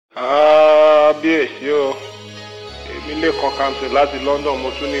kábíyèsí o èmi lè kàn kàǹtì láti London mo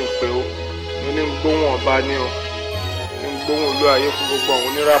tún ní ń pè ó mo ní ń gbóhùn ọba ní o ní ń gbóhùn olú ayé fún gbogbo àwọn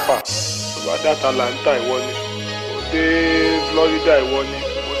oníràpà tó bá dá Atlanta ìwọ ni mo dé Florida ìwọ ni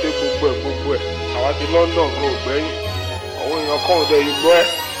mo dé gbogbo ẹ̀ àwa ti London kò gbẹ́yìn àwọn èèyàn kan ò dẹ̀ yìí gbọ́ ẹ̀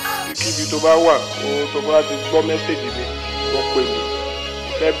kíbi tó bá wà tó bá ti gbọ́ mẹ́sẹ̀gì mi wọ́n pè mí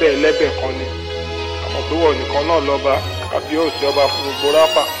fẹ́ bẹ́ẹ̀ lẹ́bẹ̀ kan ni àmọ́ pé wọ́n nìkan náà lọ́ba kábíyèsí ọba fún gbogbo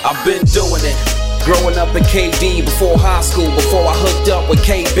rápà. I've been doing it. Growing up in KD, before high school, before I hooked up with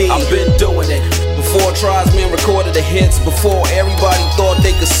KB. I've been doing it. Before Tribesmen recorded the hits, before everybody thought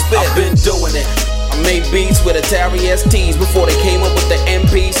they could spit. I've been doing it. I made beats with Atari STs before they came up with the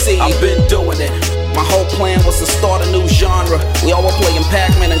MPC. I've been doing it. My whole plan was to start a new genre. We all were playing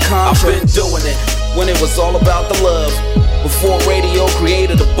Pac-Man and Contra. I've been doing it. When it was all about the love. Before radio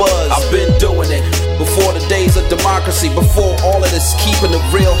created a buzz. I've been doing it. Before the days of democracy. Before all of this keeping it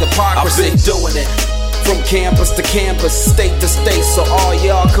real hypocrisy. I've been doing it. From campus to campus, state to state, so all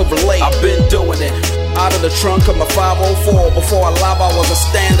y'all could relate. I've been doing it. Out of the trunk of my 504. Before I live, I was a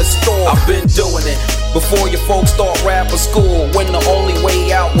standard store. I've been doing it. Before your folks start rapping school, when the only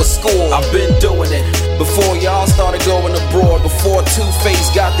way out was school. I've been doing it. Before y'all started going abroad. Before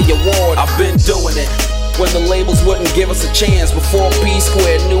Two-Face got the award. I've been doing it. When the labels wouldn't give us a chance. Before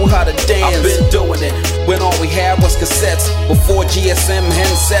P-Square knew how to dance. I've been doing it. When all we had was cassettes. Before GSM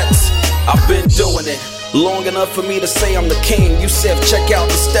handsets. I've been doing it. Long enough for me to say I'm the king. You said check out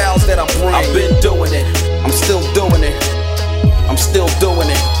the styles that I bring. I've been doing it. I'm still doing it. I'm still doing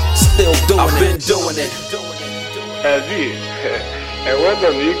it. Still doing it. I've been doing it. Zee, well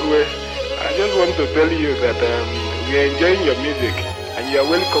done, Igwe. I just want to tell you that we are enjoying your music and you are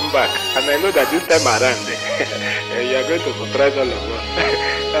welcome back. And I know that this time around you are going to surprise all of us.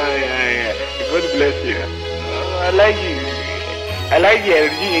 God bless you. I like you. I like you,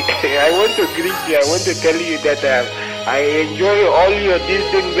 ElDee. I want to greet you. I want to tell you that I enjoy all your this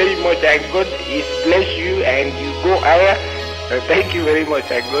thing very much. And God is bless you and you go higher. Thank you very much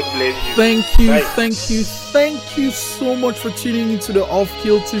and God bless you. Thank you so much for tuning into the Off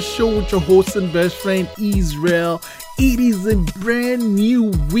Kilter Show with your host and best friend Israel. It is a brand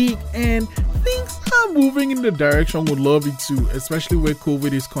new week and things are moving in the direction we'd love it to, especially where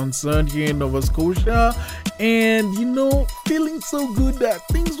COVID is concerned here in Nova Scotia. And feeling so good that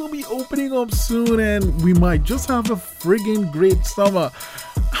things will be opening up soon and we might just have a friggin' great summer.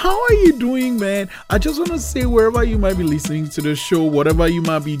 How are you doing, man? I just want to say, wherever you might be listening to the show, whatever you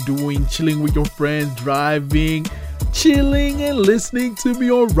might be doing, chilling with your friends, driving, chilling and listening to me,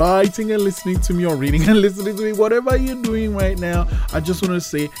 or writing and listening to me, or reading and listening to me, whatever you're doing right now, I just want to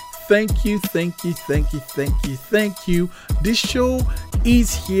say thank you. This show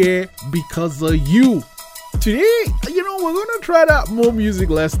is here because of you. Today, we're gonna try that more music,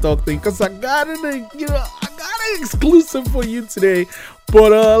 less talk thing, because I got an exclusive for you today.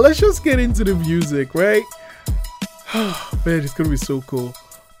 But let's just get into the music, right? Man, it's gonna be so cool.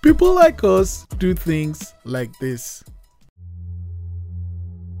 People like us do things like this.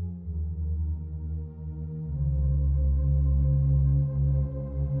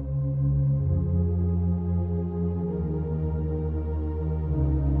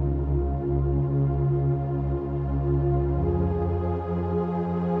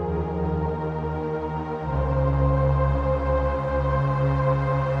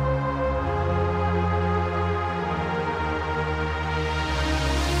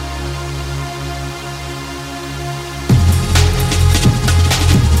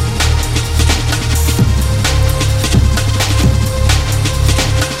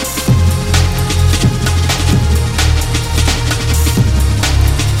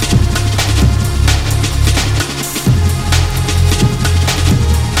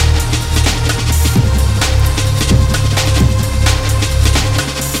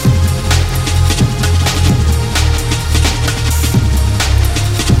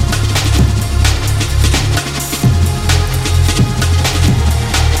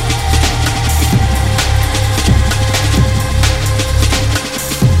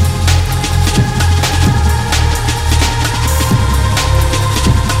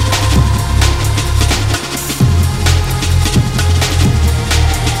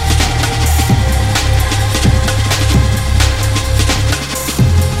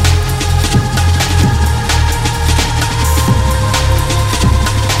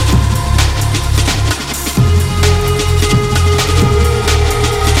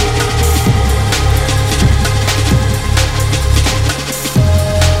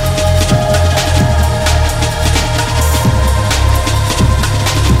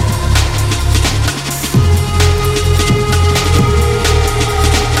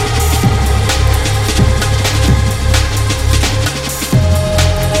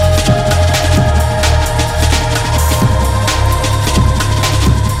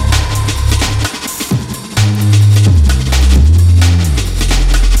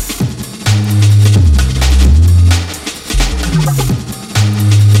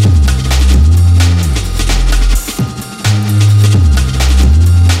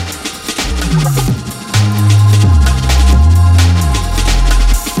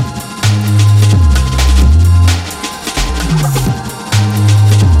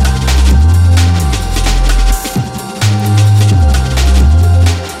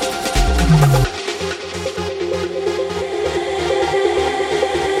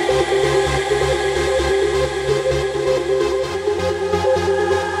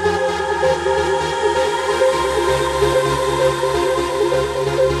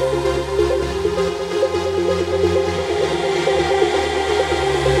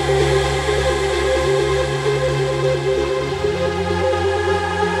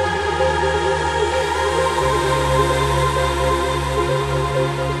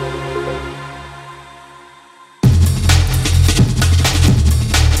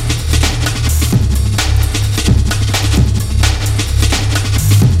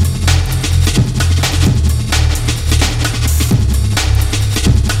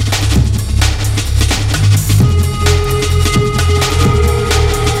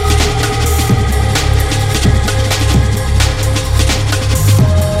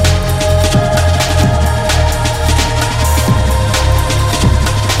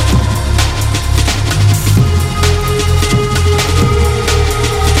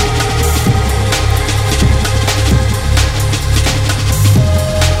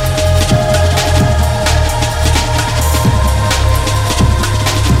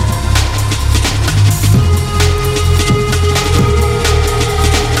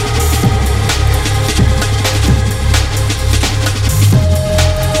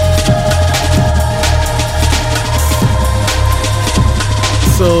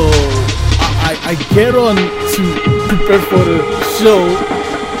 on to prepare for the show.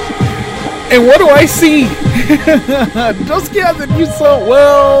 And what do I see? Dusky has a new song.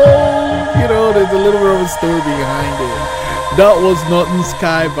 Well, you know, there's a little bit of a story behind it. That was Northern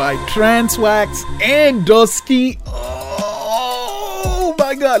Sky by Trance Wax and Dusky. Oh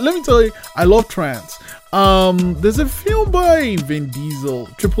my God. Let me tell you, I love trance. There's a film by Vin Diesel,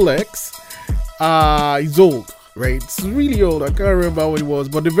 Triple X. He's old, right? It's really old. I can't remember what it was,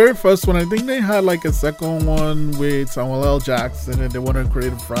 but the very first one, I think they had like a second one with Samuel L. Jackson, and they wanted to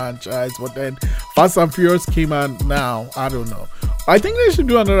create a franchise. But then Fast and Furious came out now. I don't know. I think they should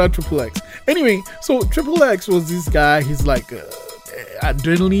do another Triple X. Anyway, so Triple X was this guy. He's like a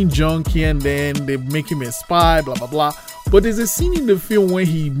adrenaline junkie, and then they make him a spy, blah blah blah. But there's a scene in the film where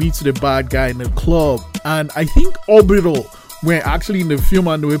he meets the bad guy in the club, and I think Orbital were actually in the film,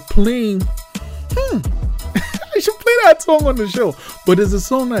 and they were playing. I should play that song on the show. But there's a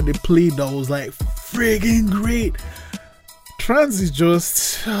song that they played that was like friggin' great. Trance is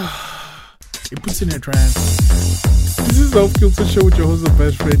just it puts in a trance. This is the Off Kilter Show with your host and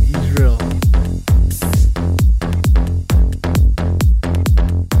best friend Israel.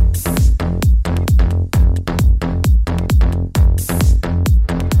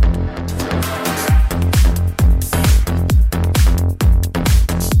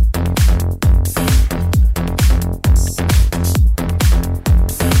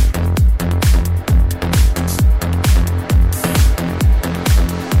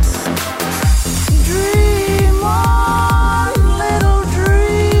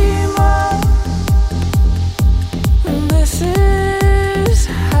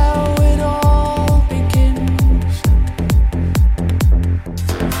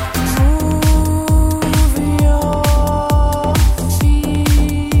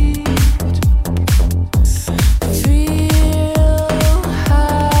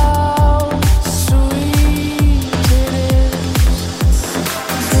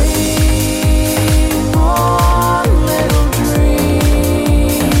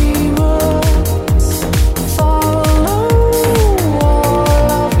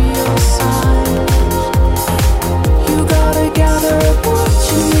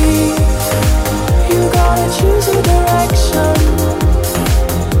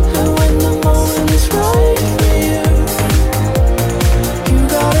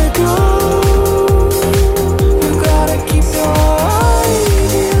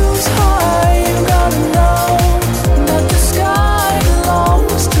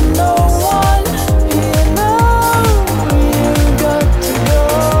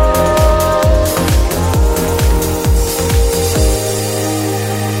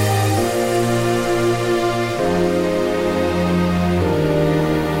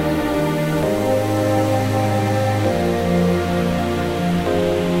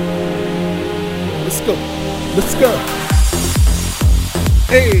 Let's go.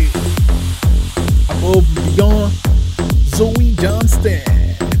 Hey, Above&Beyond, Zoe Johnston.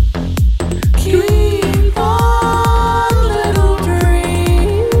 Keep on, little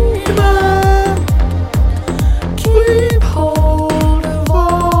dreamer. Keep hold of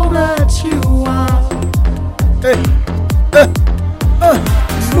all that you are. Hey,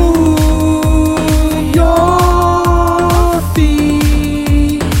 move your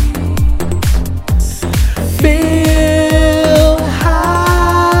feet. Feel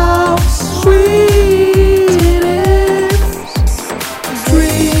how sweet it is.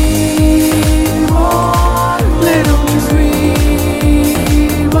 Dream on, little dreamer.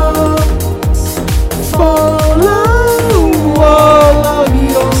 Follow all of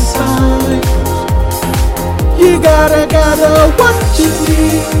your signs. You gotta what you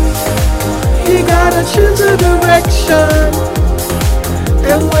need. You gotta choose a direction.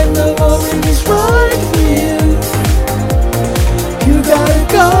 And when the moment is right for you, you gotta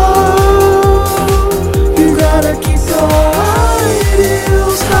go. You gotta keep your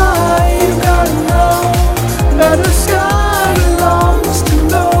ideals high. You gotta know that the sky belongs to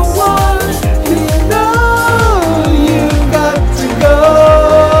no one. You know you got to go.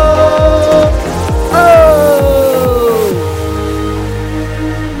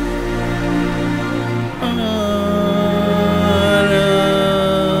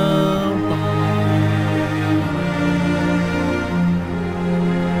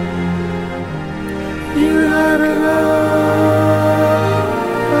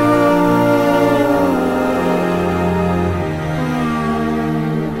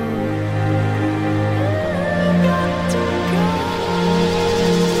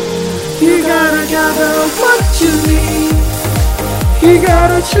 What you need. You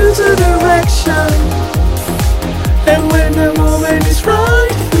gotta choose a direction. And when the moment is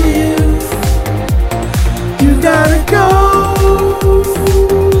right for You gotta go.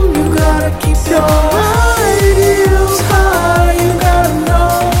 You gotta keep your ideals high. You gotta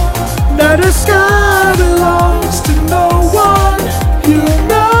know that the sky belongs to no one. You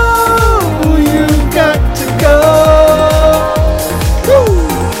know you got to go. Woo.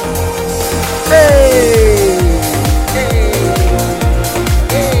 Hey.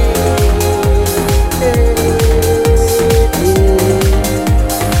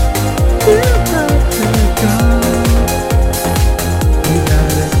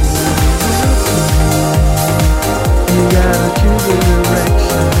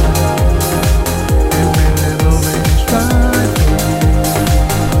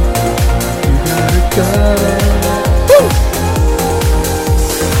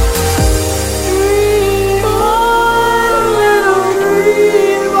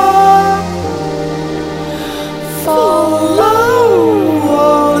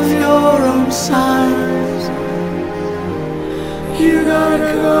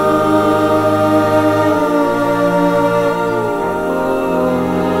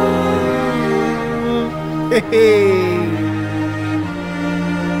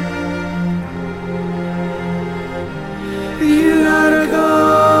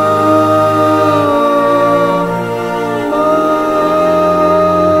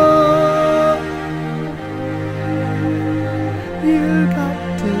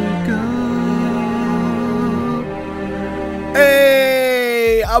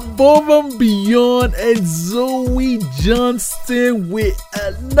 Above and Beyond and Zoe Johnston with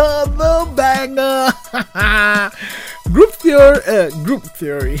another banger. Group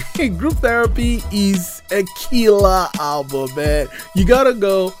Therapy is a killer album, man. You gotta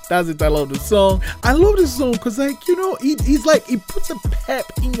go. That's the title of the song. I love this song because, like, you know, it's like it puts a pep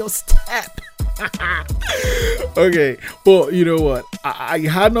in your step. Okay, well, you know what? I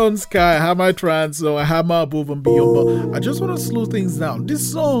had on Sky, I had my trance song, I had my Above and Beyond, but I just want to slow things down.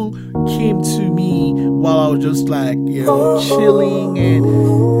 This song came to me while I was just like, you know, chilling,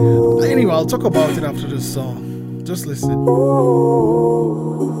 and anyway, I'll talk about it after this song. Just listen.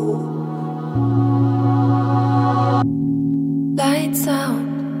 Lights out,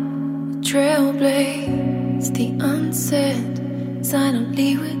 trailblaze, the unsaid.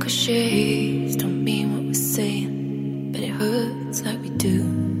 Silently ricochets, don't mean what we're saying, but it hurts like we do.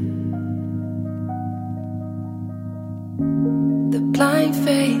 The blind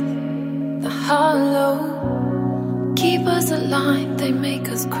faith, the hollow, keep us aligned, they make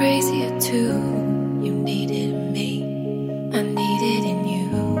us crazier too. You needed me, I needed in you.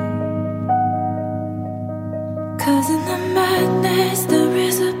 'Cause in the madness there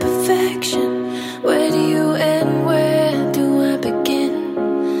is a perfection. Where do you end, where do I begin?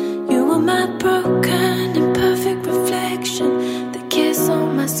 You were my broken imperfect reflection, the kiss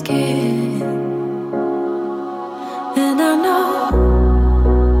on my skin. And I know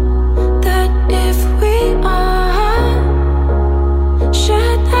that if we are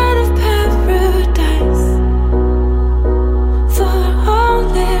shut out of paradise, for all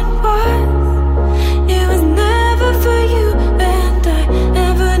it was never for you and I.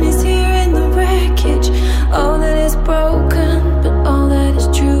 Heaven is here in the wreckage, all that is broken, but all that is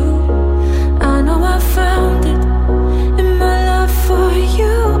true. I know I found it in my love for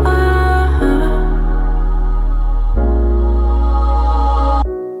you.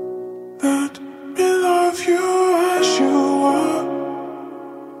 Let me love you as you are.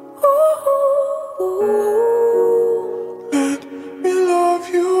 Let me love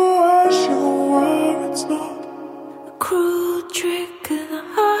you as you are. It's not A cruel trick of the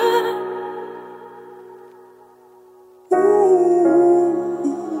heart.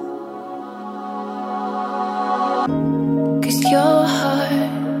 'Cause your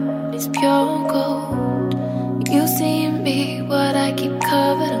heart is pure gold. You see in me what I keep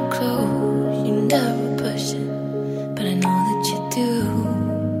covered and closed. You never push it, but I know that you do.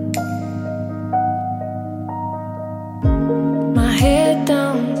 My head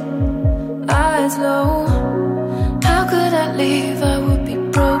down, eyes low. How could I leave? I would be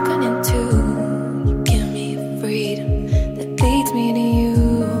broken in two. You give me a freedom that leads me to you.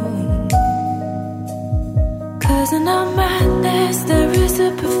 'Cause in our madness there is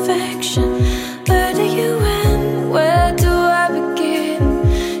a perfection. Where do you end? Where do I begin?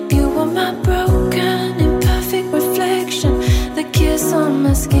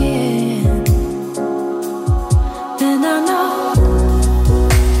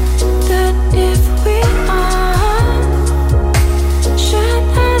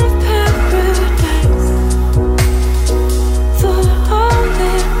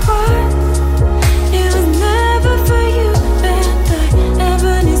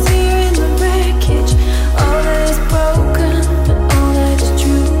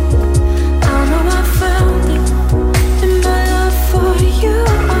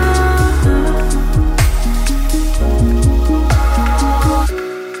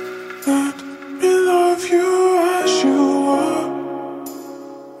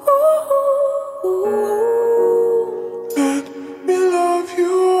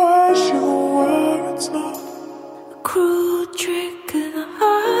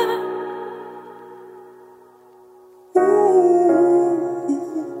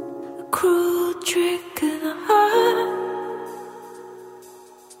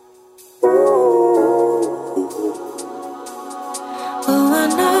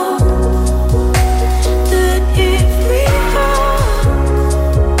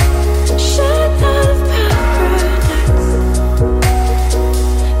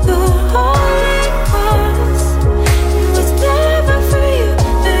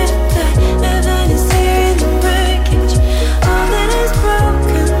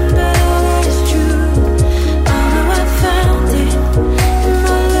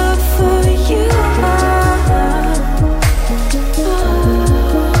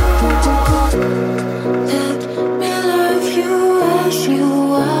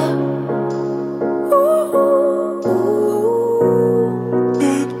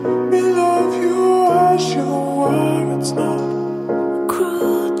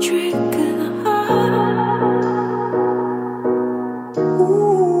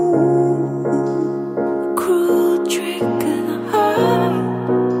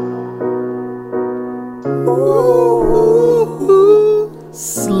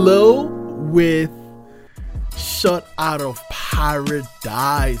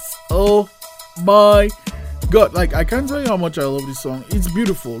 Oh my God, like I can't tell you how much I love this song. It's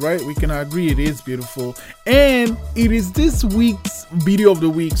beautiful, right? We can agree it is beautiful. And it is this week's video of the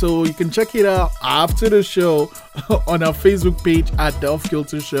week, so you can check it out after the show on our Facebook page at The Off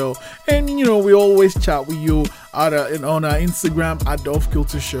Kilter Show. And you know, we always chat with you on our Instagram at The Off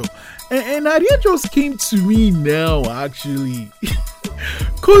Kilter Show. And idea just came to me now, actually.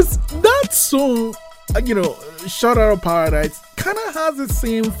 Because that song, you know, Shout Out Paradise, kind of has the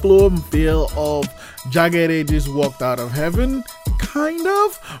same flow and feel of Jagged Edges Walked Out of Heaven, kind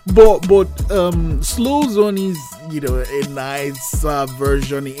of, but Slow Zone is, you know, a nice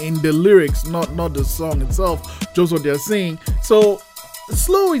version in the lyrics, not the song itself, just what they're saying. So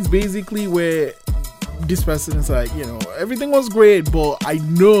Slow is basically where this person is like, you know, everything was great, but I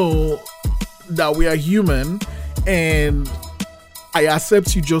know that we are human and I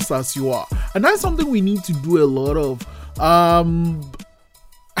accept you just as you are. And that's something we need to do a lot of.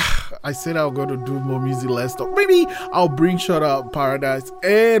 I said I'm going to do more music, less talk. Maybe I'll bring Shout Out Paradise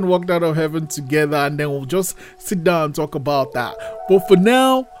and Walked Out of Heaven together, and then we'll just sit down and talk about that. But for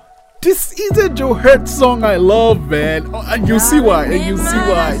now, this is a Joe Hertz song I love, man. And you'll see why.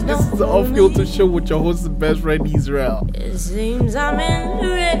 This is the Off Kilter Show with your host and best friend, Israel. It seems I'm in the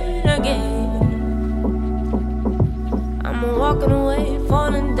rain again. I'm walking away,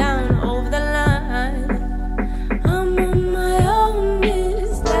 falling down over the line. I'm on my own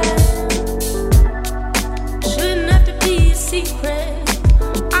this time. Shouldn't have to be a secret.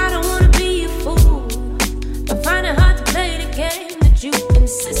 I don't wanna be a fool. I find it hard to play the game that you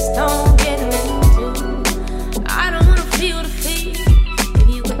insist on getting into. I don't wanna feel the fear. If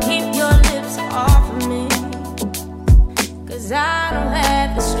you could keep your lips off of me, 'cause I don't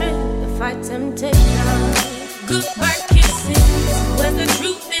have the strength to fight temptation. Goodbye kisses, where's the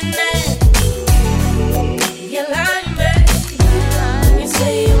truth in that? You're lying, baby, when you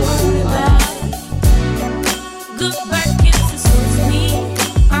say you want me back. Goodbye kisses, what's me?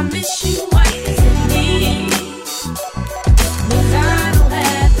 I miss you, what is it need? 'Cause I don't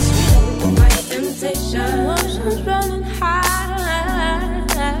have the strength to fight temptation. Emotions running high,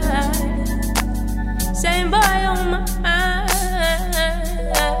 same boy on my mind.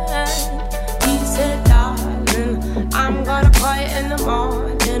 He said, I'm gonna call you in the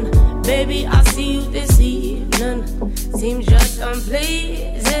morning. Baby, I'll see you this evening. Seems just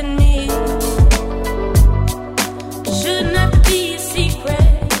unpleasing me. Shouldn't have to be a secret.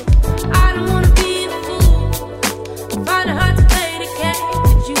 I don't wanna be a fool. Find it hard to play the game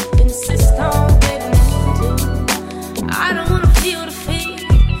that you insist on getting into. I don't wanna feel the fear.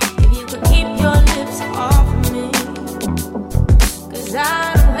 If you could keep your lips off of me, 'cause I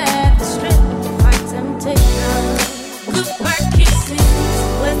don't have the strength to fight temptation. Goodbye kisses,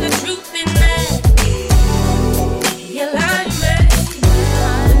 where's the truth in that? You're lying, baby,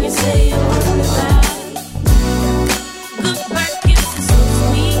 when you say you want me back. Goodbye kisses, so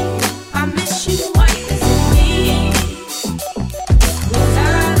sweet. I miss you, what does it mean? 'Cause I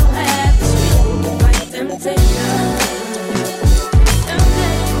don't have the strength to fight temptation.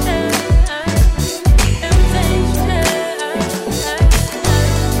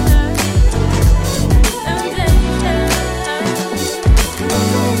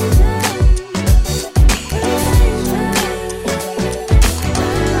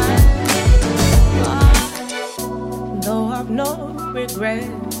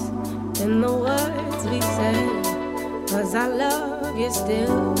 Regrets in the words we said, 'cause I love you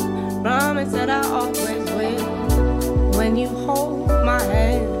still. Promise that I always will. When you hold my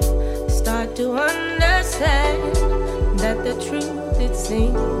hand, start to understand that the truth, it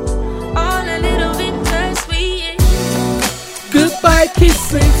seems all a little bit bittersweet. Goodbye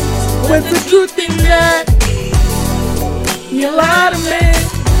kisses, where's the truth in that? You lie to me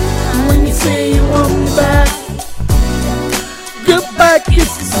when you say you want me back. Goodbye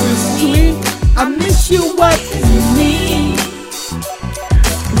kisses so sweet. I miss you, what you need?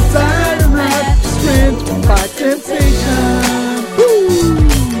 'Cause I don't have the strength to fight temptation. Woo.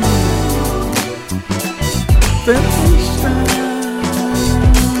 Temptation.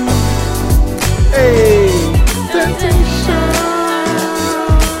 Hey, temptation.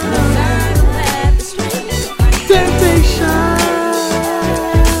 Temptation.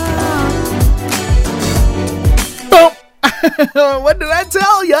 What did I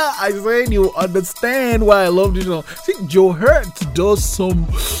tell ya? I said you understand why I love this song. See, Joe Hertz does some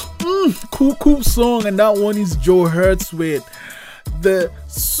cool song, and that one is Joe Hertz with the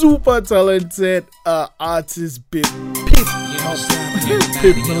super talented artist Pip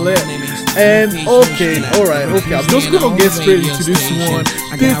Millett. And okay, alright, I'm just gonna get straight into this one.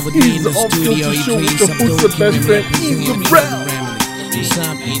 This is the Off Kilter Show with your host and best friend, Eedris Abdulkareem. What's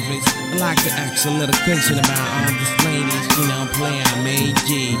up, Eedris? I'd like to ask a little question about all these ladies, you know, Player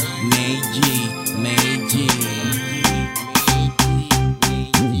Meji.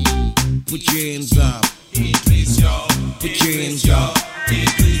 Put your hands up. Eedris, yo. Put your hands up.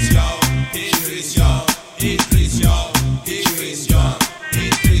 Eedris, yo. Eedris, yo. Eedris, yo. Eedris, yo.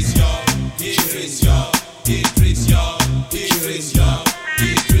 Eedris, yo. Eedris, yo. Eedris, yo. Eedris, yo.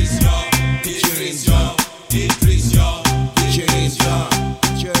 Eedris, yo. Eedris, yo. Eedris, yo. Put your hands up.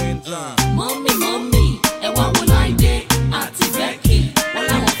 Put your hands up. Mommy, and what will I do? Auntie Becky, well,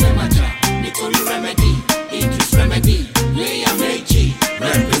 I want to my job. Nítorí remedy, Eedris remedy. Player Meji,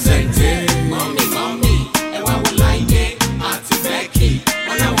 representing. Mommy, and what will I do? Auntie Becky,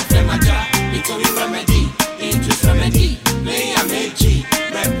 well, I want to my job. Nítorí remedy, Eedris remedy. Player Meji,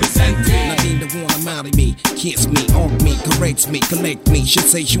 representing. Nothing to wanna marry me, kiss me, hug me, correct me, collect me. Should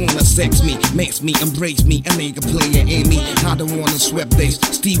say she wanna sex me, makes me, embrace me. A nigga player in me. I don't wanna sweat this.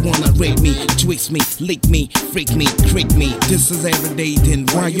 Steve wanna rape me, twist me, lick me, freak me, trick me. This is every day. Then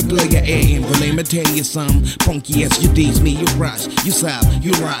why you play your aim? Well, let me tell you something. Funky as you tease me, you rush, you sap,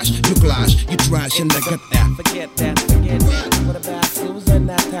 you rush, you clash, you trash, and I got that. Forget that. What about Susan,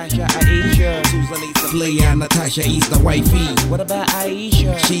 Natasha, Aisha? Susan is the player, Natasha is the wifey. What about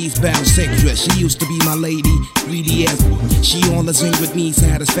Aisha? She's bisexual, she used to be my lady, 3DS. She on the sing with me,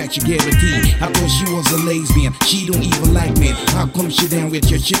 satisfaction guarantee. I thought she was a lesbian, she don't even like me. How come she down with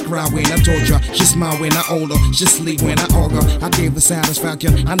your shit cry when I told her? She smile when I hold her, she sleep when I hug her. I gave her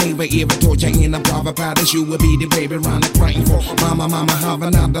satisfaction, I never ever told her in a proper pattern she would be the baby round and crying for. Mama, have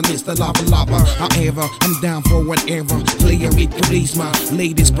another list of lava. However, I'm down for whatever. Player with policeman,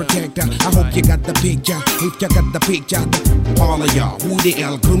 ladies protector. I hope you got the picture. If you got the picture, all of y'all, who the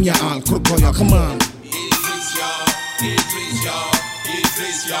hell, come ya all, come on. Eedris, yo.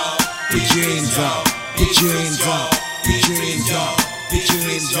 Put your hands up. Put your hands up. Put your hands up. Put your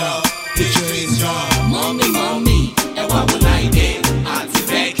hands up. Put your hands up. Mommy, and what will I do? Auntie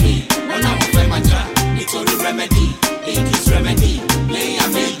Becky, when I want to my job. Nítorí remedy, Eedris remedy. Player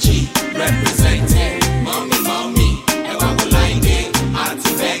Meji, representing. Mommy, and what will I do?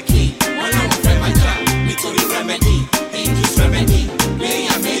 Auntie Becky, when I want to my job. Nítorí remedy, Eedris remedy.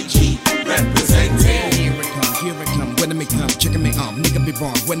 Player Meji, representing. Here it come, when it come, checking me out, nigga be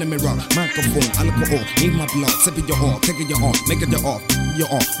wrong, when me wrong, microphone, alcohol, in my blood, sipping your all, taking your off, making your off,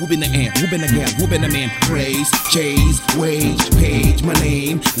 whoop in the air, whoop in the gas, whoop in the man, praise, chase, wage, page, my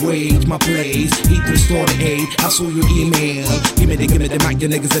name, wage, my place, Eedris store the aid, I saw your email, give me the mic, the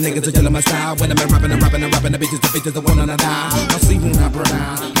niggas are telling my style, when I'm rapping, the bitches, the one on the die, I see who I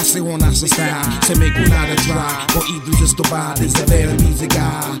provide, I see one I style, say make one out of try, for Eedris is to buy, this a very easy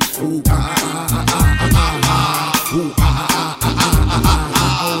guy, ooh, Ooh,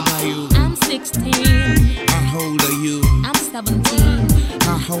 how old are you? I'm 16. How old are you? I'm 17.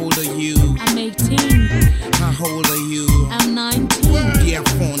 How old are you? I'm 18. How old are you? I'm 19. Yeah,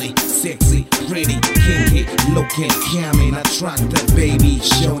 funny, sexy, pretty, kinky, looking, caring, attractive, baby,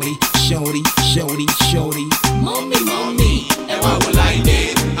 shorty. Mommy, and what will I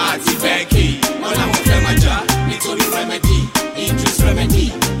do? Auntie Becky, when I want to my job. Nítorí remedy, Eedris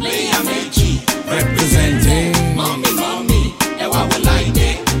remedy. Player Meji, representing. Mommy, and what will I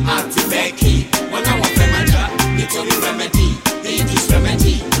do? Auntie Becky, when I want to my job. Nítorí remedy, Eedris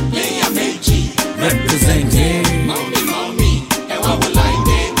remedy. Player Meji, representing. Mommy, and what will I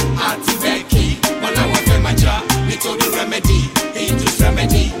do? Auntie Becky, when I want to my job. Nítorí remedy, Eedris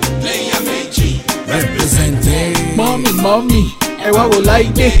remedy. Player Meji, representing. Mommy, and what will I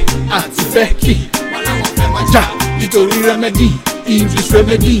do? Auntie Becky, ja, nítorí remedy, Eedris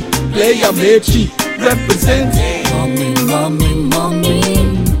remedy, Player Meji, representing. Mommy,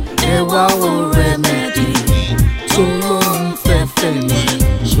 and what will remedy? So long, fair me,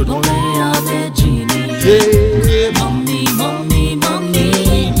 so don't lay on the genie. Yeah, Mommy,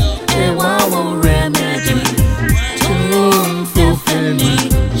 and what will remedy? So long, fair me,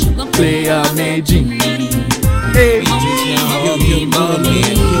 Player Meji. hey, Mommy,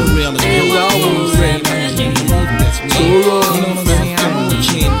 and what will remedy? So long,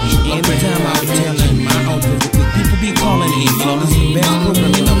 Anytime I be telling my own physical, people be calling in, you know, this is the best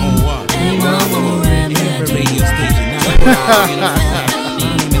program in the whole world. Every radio station.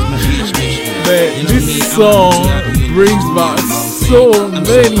 man, this song brings back so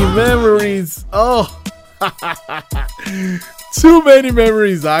many memories. Oh, too many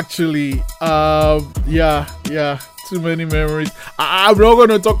memories actually. Yeah, too many memories. I'm not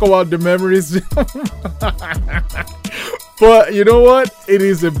gonna talk about the memories. But you know what? It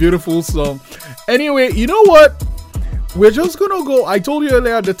is a beautiful song. Anyway, you know what? We're just gonna go. I told you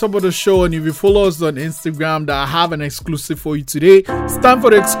earlier at the top of the show, and if you follow us on Instagram, that I have an exclusive for you today. It's time for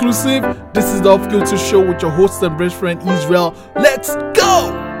the exclusive. This is the Off Kilter Show with your host and best friend Israel. Let's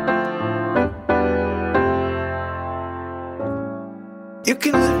go! You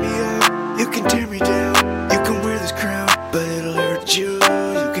can lift me up, you can tear me down, you can wear this crown, but it'll hurt you. You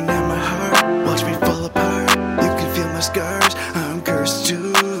can have my heart, watch me fall apart. You can feel my scars, I'm cursed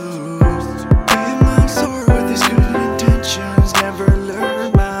too.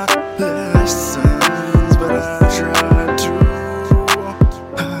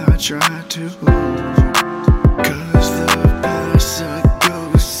 Try to, cause the past is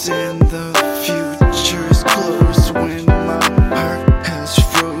ghost and the future is close. When my heart has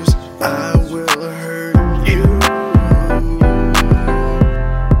froze, I will hurt you.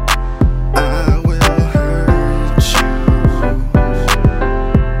 I will hurt you.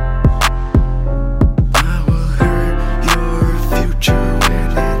 I will hurt your future when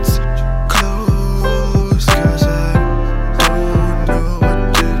it's close. Cause I don't know what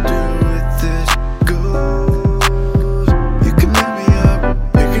to do.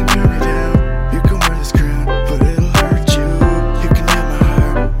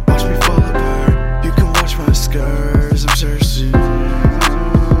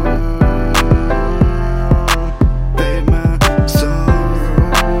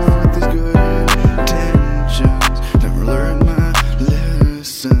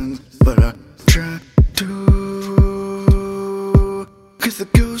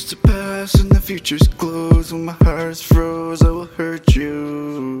 Future's closed when my heart's froze. I will hurt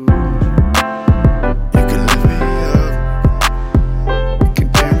you. You can lift me up, you can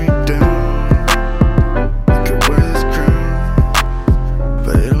tear me down, you can wear this crown,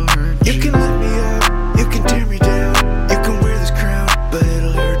 but it'll hurt you. You can lift me up, you can tear me down, you can wear this crown, but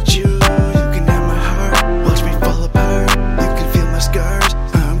it'll hurt you. You can have my heart, watch me fall apart. You can feel my scars,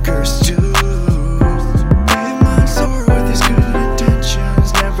 I'm cursed too. Be my sword with these good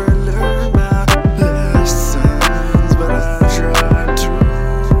intentions, never learn my lessons, but I try to.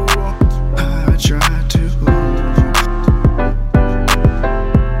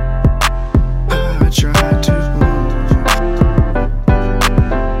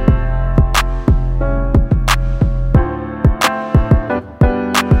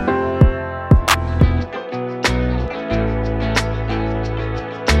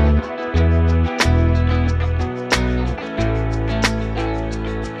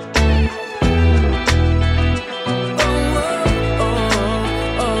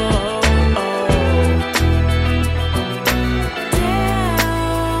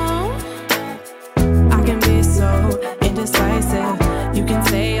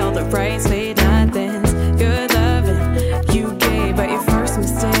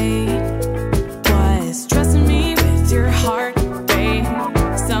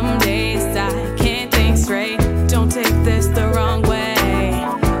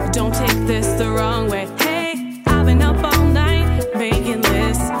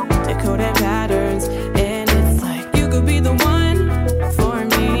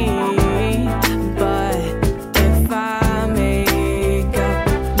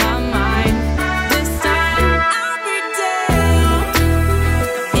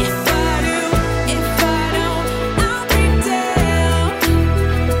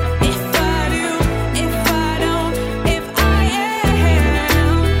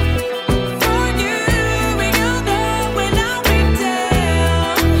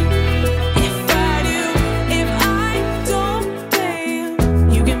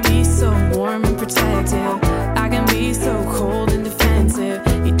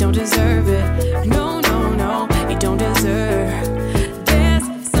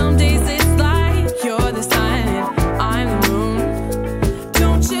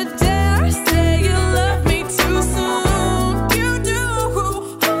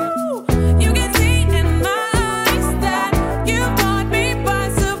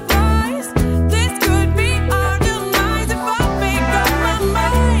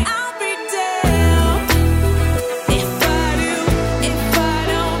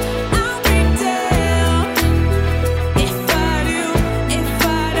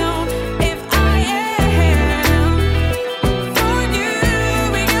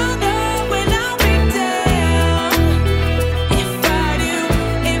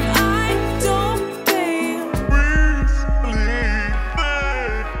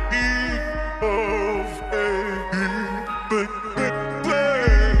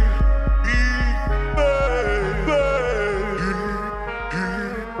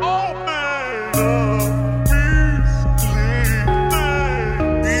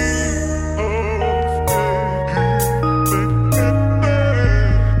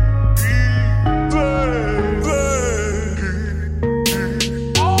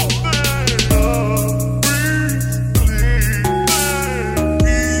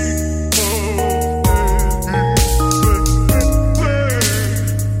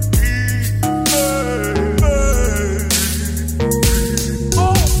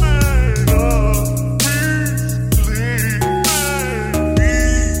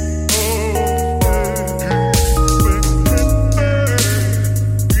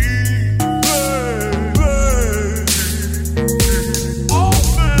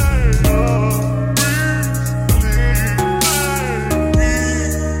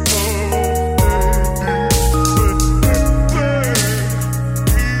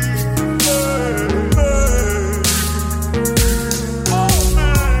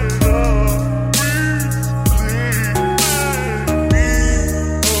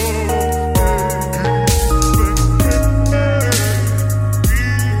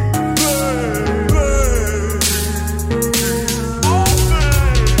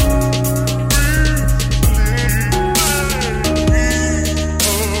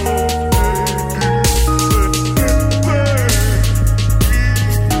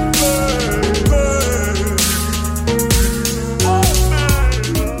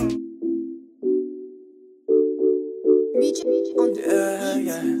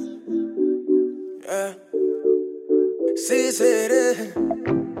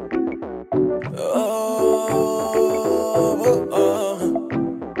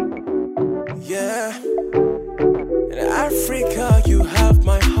 Yeah. In Africa, you have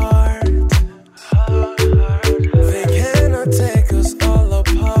my heart. They cannot take us all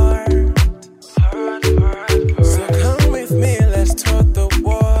apart. So come with me, let's start the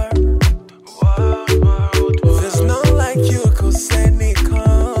war. There's none like you, cause any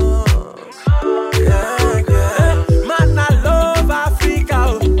come. Yeah, yeah. Man, I love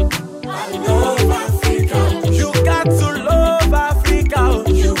Africa. I love Africa. You got to love Africa.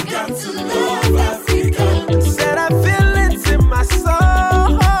 You got to love Africa. Said I feel it in my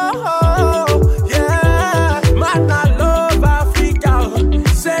soul. Yeah. Man, I love Africa.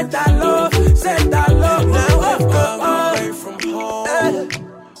 Said I love. Now I've got away from home.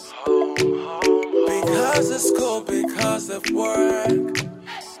 Because of school, because of work.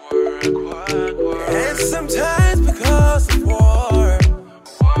 And sometimes because of war.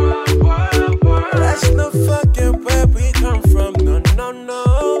 That's no fucking where we come from.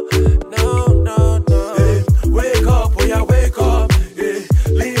 No. Hey, wake up, oh yeah, wake up. Hey,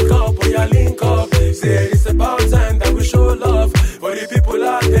 link up, oh yeah, link up. Say it's about time that we show love for the people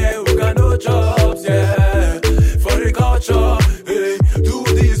out there who got no jobs, yeah. For the culture, hey, do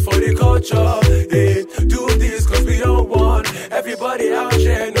this for the culture. Hey, do this cause we all want everybody out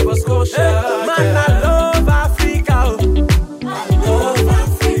here in Nova Scotia. Hey, man, I love Africa. I love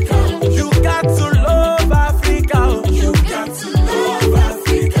Africa. You got to love Africa. You got to love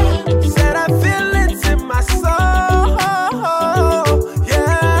Africa. Said I feel it in my soul.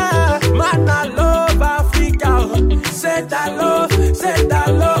 Yeah, man, I love Africa. Said I love.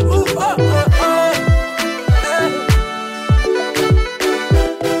 Ooh, oh.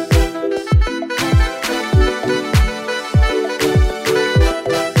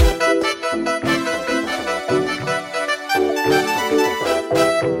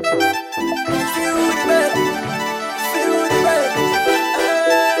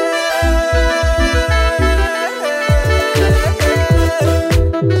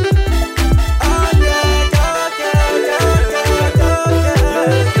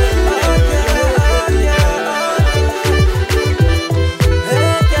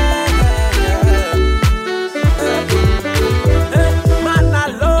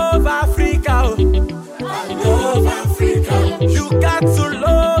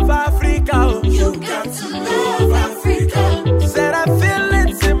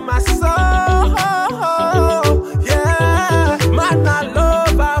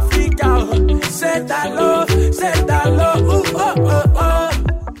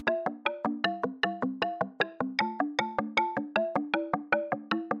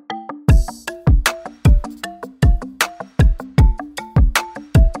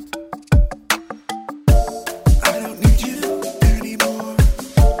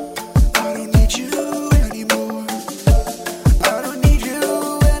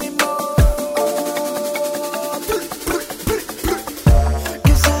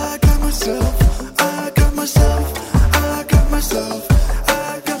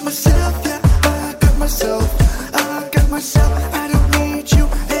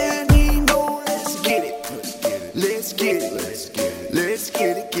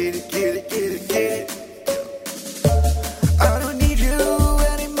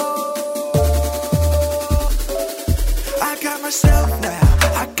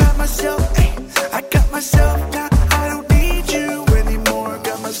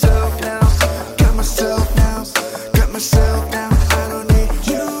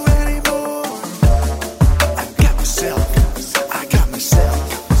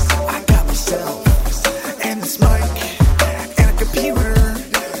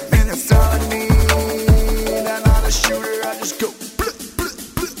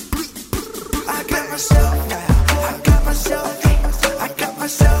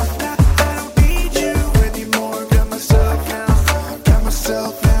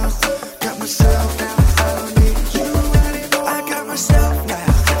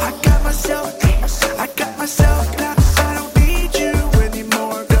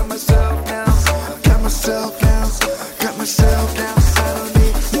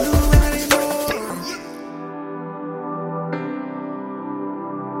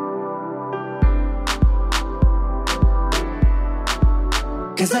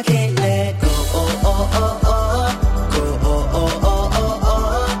 Cause I can't let go.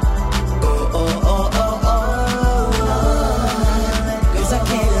 Cause I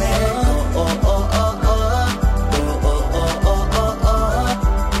can't let go.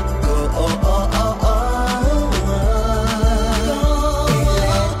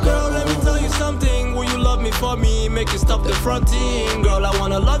 Girl, let me tell you something. Will you love me for me? Make you stop the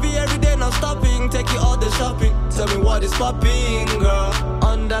wanna love you every day, not stopping. Take you all the shopping. Tell me what is popping, girl.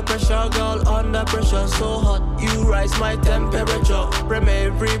 Under pressure, girl, under pressure. So hot, you rise my temperature. Pray me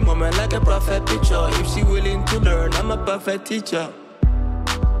every moment like a perfect picture. If she willing to learn, I'm a perfect teacher.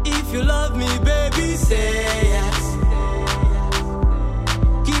 If you love me, baby, say yes.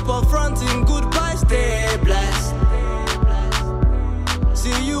 Keep on fronting, goodbye, stay blessed.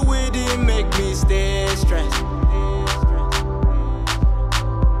 See you with him, make me stay stressed.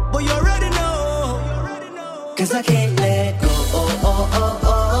 But you already know. Cause I can't let go. Oh, oh, oh,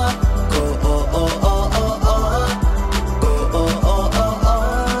 oh. Go, oh, oh, oh, oh, oh. Go, oh, oh, oh, oh.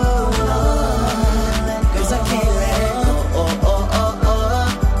 Cause I can't let go. Oh, oh, oh, oh.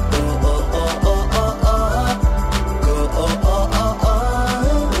 Go, oh, oh, oh, oh, oh. Go, oh, oh, oh, oh.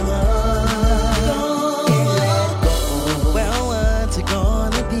 Can't let go. Well, what's it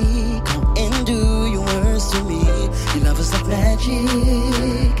gonna be? Come and do your words to me. Your love is like magic.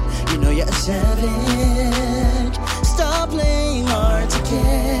 You know you're a savage. Stop playing hard to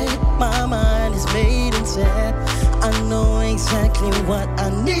get. My mind is made and set. I know exactly what I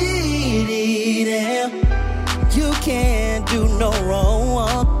need. Yeah. You can't do no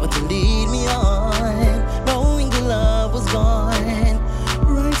wrong but to lead me on, knowing the love was gone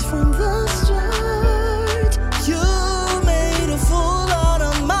right from the start. You made a fool out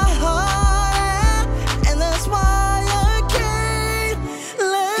of my heart, and that's why I can't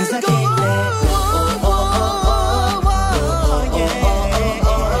let go.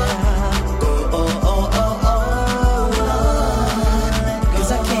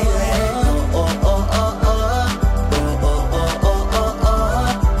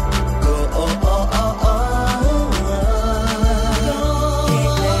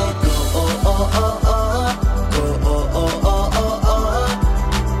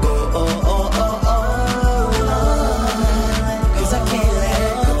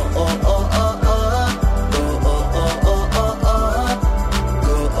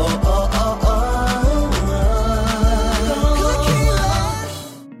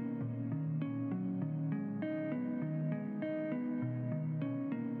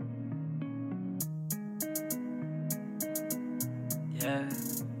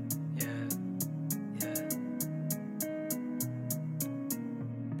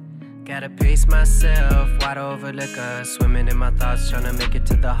 Gotta pace myself, wide over liquor. Swimming in my thoughts, trying to make it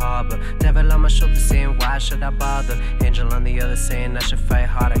to the harbor. Devil on my shoulder saying, why should I bother? Angel on the other saying, I should fight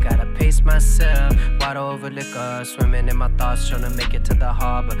harder. Gotta pace myself, wide over liquor. Swimming in my thoughts, trying to make it to the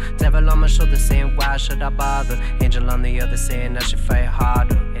harbor. Devil on my shoulder saying, why should I bother? Angel on the other saying, I should fight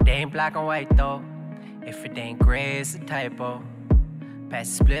harder. It ain't black and white though. If it ain't gray, it's a typo.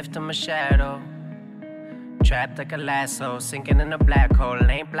 Pass the spliff to my shadow. Trapped like a lasso, sinking in a black hole. It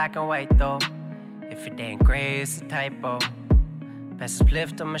ain't black and white though. If it ain't gray, it's a typo. Pass the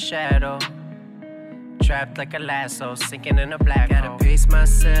spliff to my shadow. Trapped like a lasso, sinking in a black hole. Gotta pace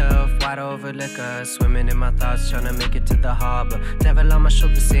myself, wide over liquor. Swimming in my thoughts, trying to make it to the harbor. Devil on my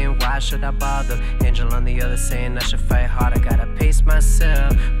shoulder saying, why should I bother? Angel on the other saying, I should fight harder. Gotta pace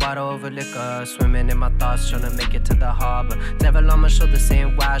myself, wide over liquor. Swimming in my thoughts, trying to make it to the harbor. Devil on my shoulder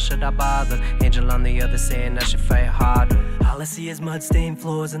saying, why should I bother? Angel on the other saying, I should fight harder. All I see is mud-stained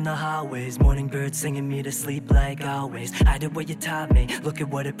floors in the highways. Morning birds singing me to sleep like always. I did what you taught me, look at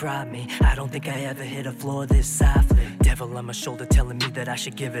what it brought me. I don't think I ever hit a floor this softly. Devil on my shoulder telling me that I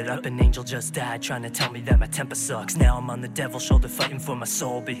should give it up. An angel just died trying to tell me that my temper sucks. Now I'm on the devil's shoulder fighting for my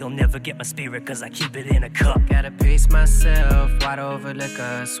soul, but he'll never get my spirit cause I keep it in a cup. Gotta pace myself, wide over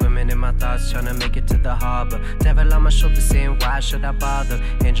liquor. Swimming in my thoughts, trying to make it to the harbor. Devil on my shoulder saying, why should I bother?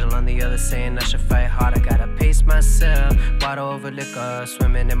 Angel on the other saying, I should fight harder. Gotta pace myself, wide over liquor.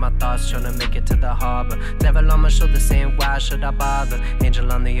 Swimming in my thoughts, trying to make it to the harbor. Devil on my shoulder saying, why should I bother?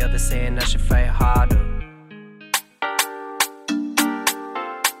 Angel on the other saying, I should fight harder.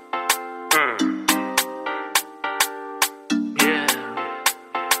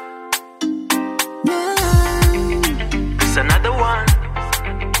 It's another one.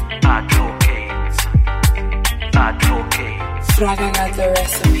 Advocate. Fraga got the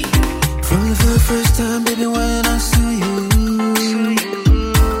recipe. From the very first time, baby, when I saw you,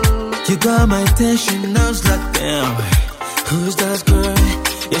 you got my attention. I was like, damn, who's that girl?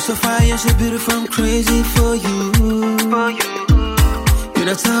 You're so fine, you're so beautiful, I'm crazy for you. You're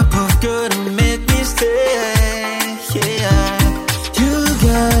the type of girl to make me stay. Yeah, you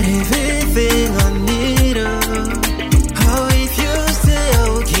got everything I need. How if you stay, I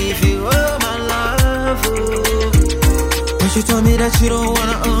will give you all my love. But you told me that you don't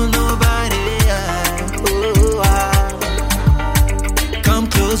wanna own nobody. Come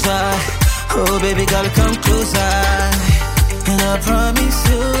closer, oh baby girl, come closer. And I promise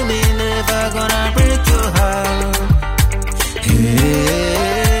you, me never gonna break your heart.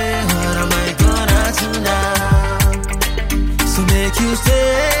 Hey, what am I gonna do now? So make you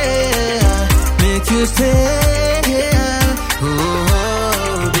stay.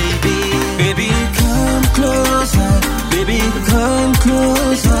 Oh, baby, baby, come closer. Baby, come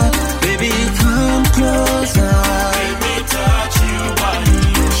closer. Baby, come closer. Let me touch your body.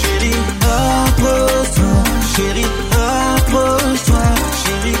 Chérie, approche-toi. Chérie, approche-toi.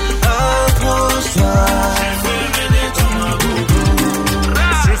 Chérie, approche-toi.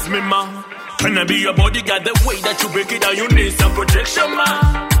 Excuse me, ma. Can I be your bodyguard? The way that you break it down, you need some protection, ma.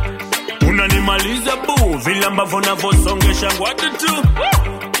 Unanimaliza boo, vile ambavyo navosongesha ngwatu tu.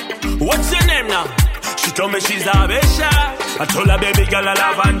 What's your name now? She told me she's a besha. I told her baby girl I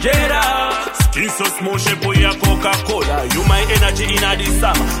love Angela. Skin so smooth, shape of your Coca-Cola. You my energy in the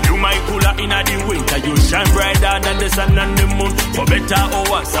summer, you my cooler in the winter. You shine brighter than the sun and the moon. For better or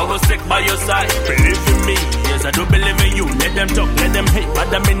worse, I will stick by your side. Believe in me, yes I do believe in you. Let them talk, let them hate, but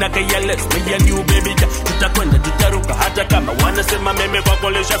I'm in a careless. Me and you baby girl, tutakwenda tutaruka hata kama wanasema meme kwa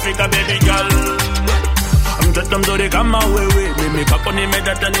kolesha Afrika baby girl. Mtoto mzuri kama wewe, mimi kwako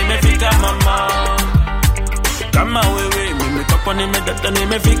nimedata nimefika mama. Kama wewe, mimi kwako nimedata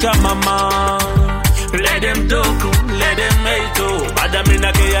nimefika mama. Let them talk, let them hate, but I'm in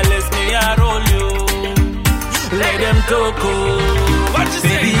a careless, me I roll you. Let them talk, what you say?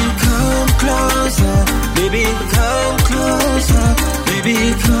 Baby, come closer. Baby, come closer. Baby,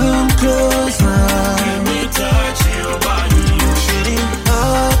 come closer. Let me touch your body. Chérie,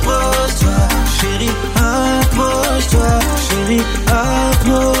 approche-toi. Chérie, approche-toi. Chérie,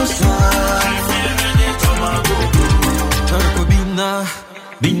 approche-toi.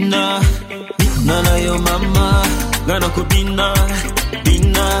 Bina na yo mama. Gana ko bina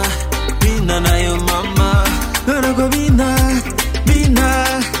na yo mama. Gana ko bina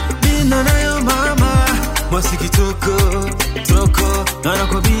na yo mama. Mwasiki toko, gana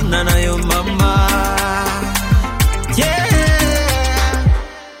ko bina na yo mama. Yeah,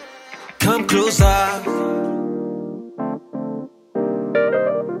 come closer.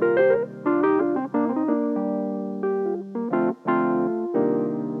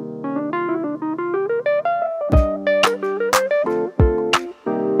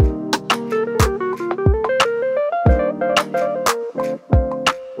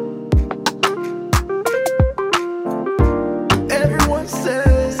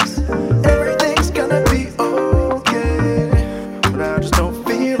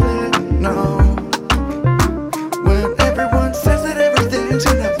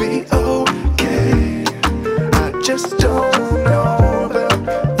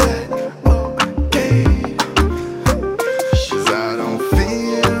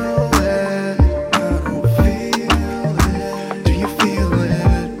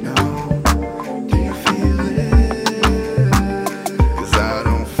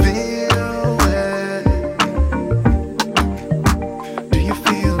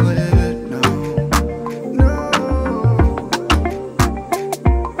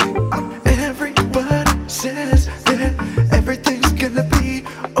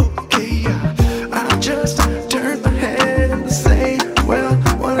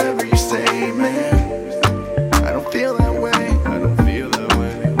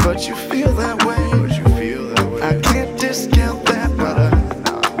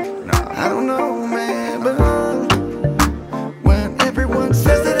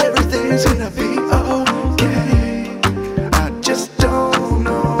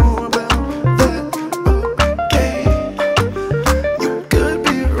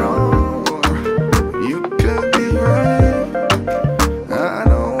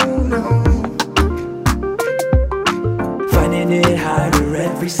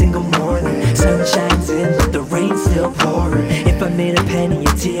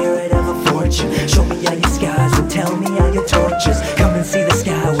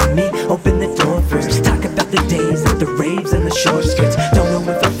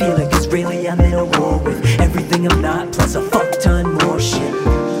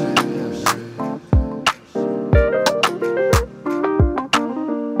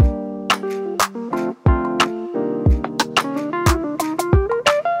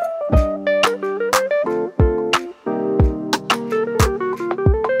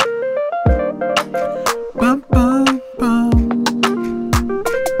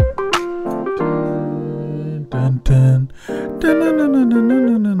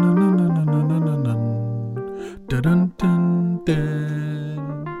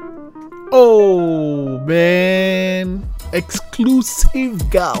 Oh man, exclusive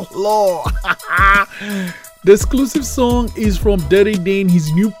galore. The exclusive song is from Dirty Dane,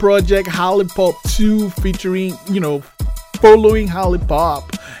 his new project Halipop 2, featuring, following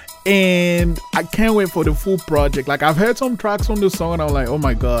Halipop. And I can't wait for the full project. Like, I've heard some tracks on the song and I'm like, oh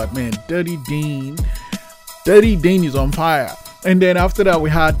my god, man, Dirty Dane is on fire. And then after that,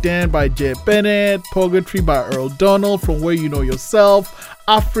 we had Dan by Jade Bennett, Purgatory by Earl Donald, From Where You Know Yourself,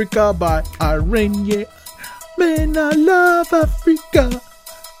 Africa by Arenye. Man, I love Africa.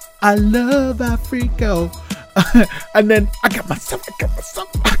 I love Africa. And then I got myself.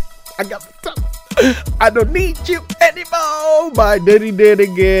 I don't need you anymore by Dirty Dane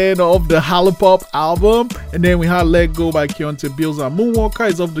again of the Halipop album. And then we had Let Go by Keonte Beals and MoonWalka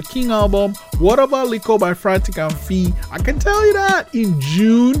is of the King album. What About Liquor by Frantik and Phee. I can tell you that in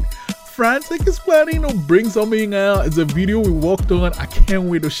June, Frantik is planning to bring something out. It's a video we worked on. I can't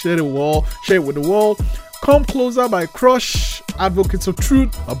wait to share it with the world. Come Closer by Crush, Advocates of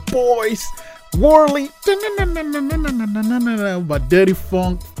Truth, my boys. Wurli by Dirty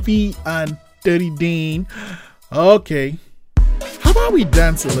Phunk, Phee, and Dirty Dane. Okay, how about we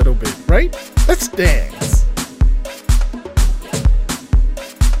dance a little bit, right? Let's dance.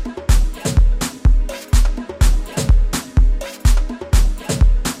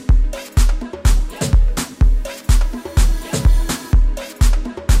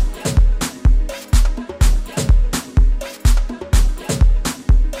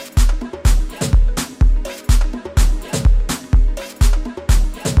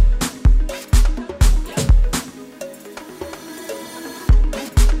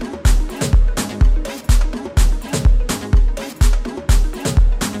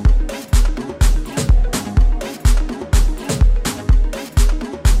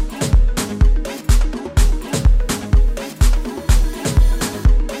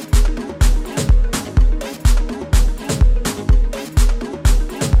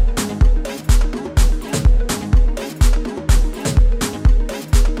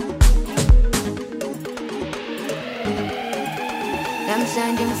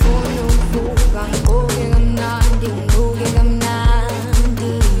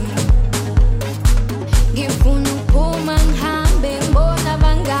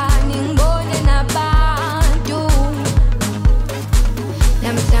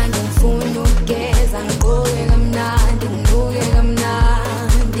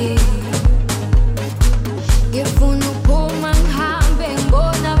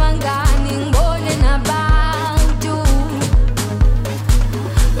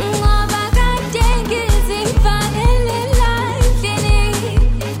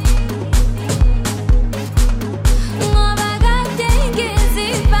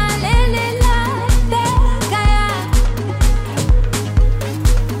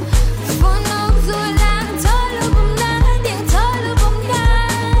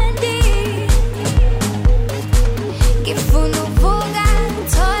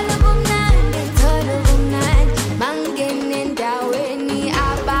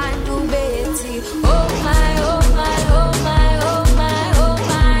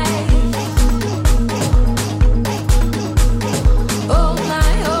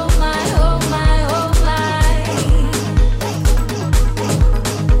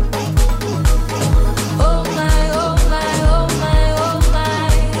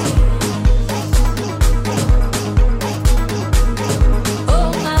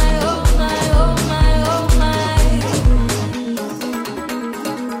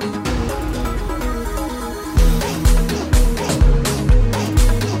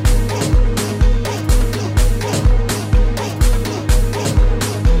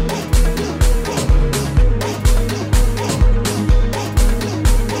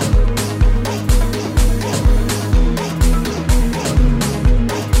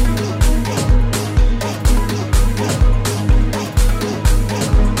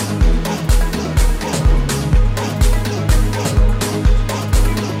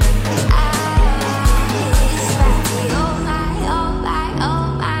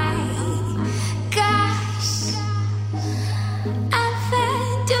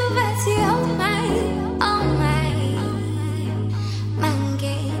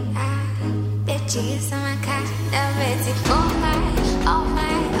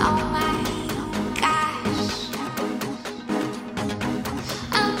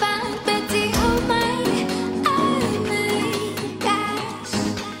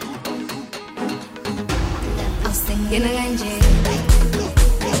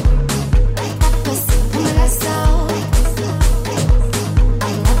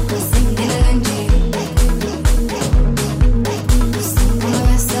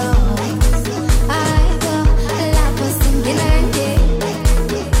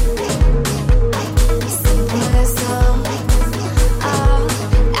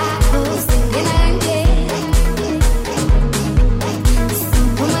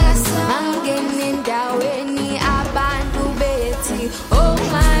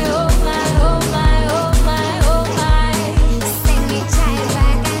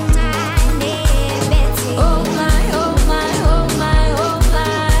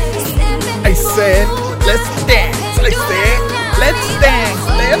 I said, let's dance. I said, let's dance.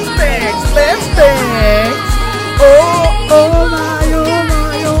 Let's dance. Let's dance. Oh my, oh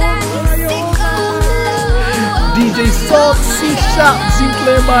my, oh my, oh my. DJ Salt, C-Shop,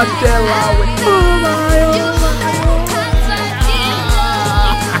 Zinhle Madela with oh my, oh my.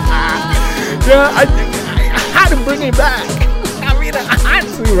 Yeah, I had to bring it back. I mean, I had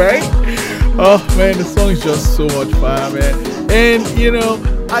to, right? Oh man, the song is just so much fun, man. And you know,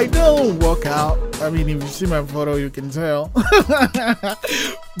 I don't work out. I mean, if you see my photo, you can tell.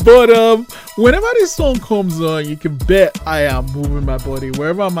 But whenever this song comes on, you can bet I am moving my body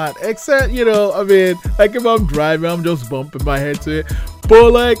wherever I'm at. Except, you know, I mean, like if I'm driving, I'm just bumping my head to it.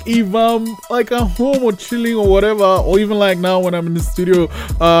 But like if I'm like at home or chilling or whatever, or even like now when I'm in the studio,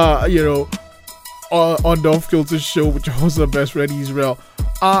 you know, on the Off Kilter show with your host and best friend Israel,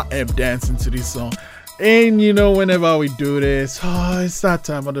 I am dancing to this song. And you know, whenever we do this, it's that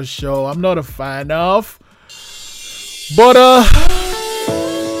time of the show I'm not a fan of. But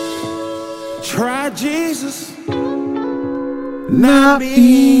try Jesus, not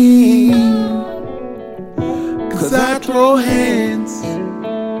me, 'cause I throw hands.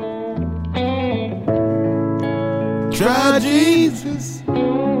 Try Jesus,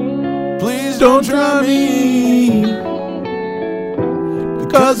 please don't try me,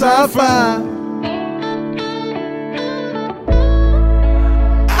 because I find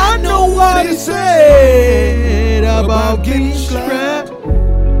I know what he said about getting scrapped.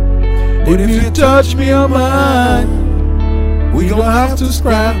 But if you touch me or mine, we gon' have to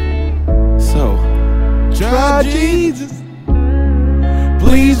scrap. So try Jesus,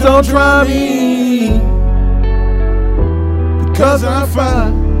 please don't try me, because I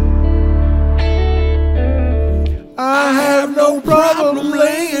find I have no problem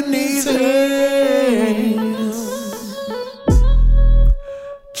laying these hands.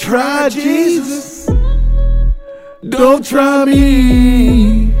 Try Jesus, don't try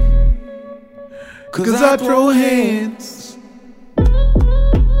me, 'cause I throw hands.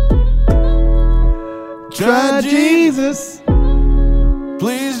 Try Jesus,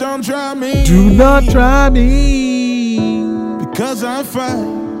 please don't try me. Do not try me, because I fight.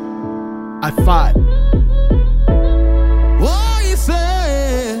 I fight. What he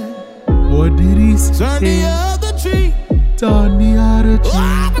said? What did he say? Turn the other cheek. Turn the other cheek.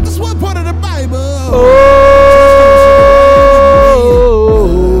 Oh, but this one part of the Bible. Oh.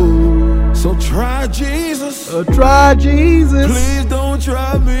 So try Jesus. Try Jesus. Please don't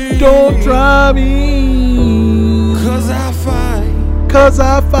try me. Don't try me. 'Cause I fight. 'Cause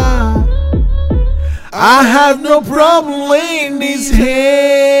I fight. I have no problem laying these hands.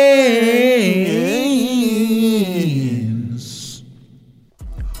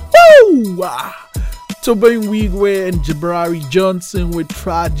 Woo! Tobe Nwigwe and Jabari Johnson with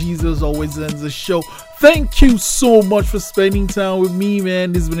Try Jesus always ends the show. Thank you so much for spending time with me,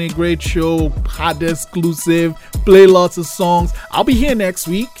 man. This has been a great show. Hot exclusive. Play lots of songs. I'll be here next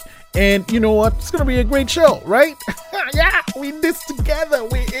week. And you know what? It's going to be a great show, right? Yeah, we in this together.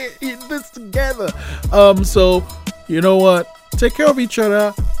 We in this together. So, you know what? Take care of each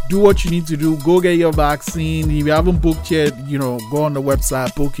other. Do what you need to do. Go get your vaccine. If you haven't booked yet, you know, go on the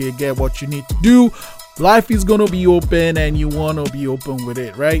website, book it, get what you need to do. Life is going to be open and you want to be open with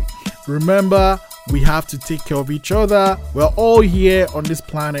it, right? Remember, we have to take care of each other. We're all here on this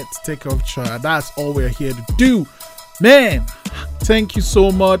planet to take care of each other. That's all we're here to do. Man, thank you so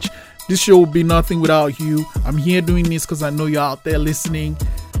much. This show would be nothing without you. I'm here doing this because I know you're out there listening.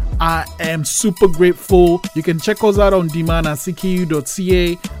 I am super grateful. You can check us out on demand at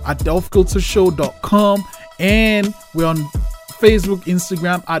cku.ca, at theoffkiltershow.com, and we're on Facebook,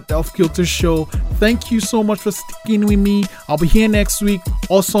 Instagram at The Off Kilter Show. Thank you so much for sticking with me. I'll be here next week.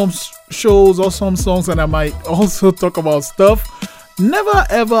 Awesome shows, awesome songs, and I might also talk about stuff. Never,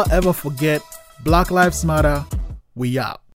 ever, ever forget, Black Lives Matter. We out.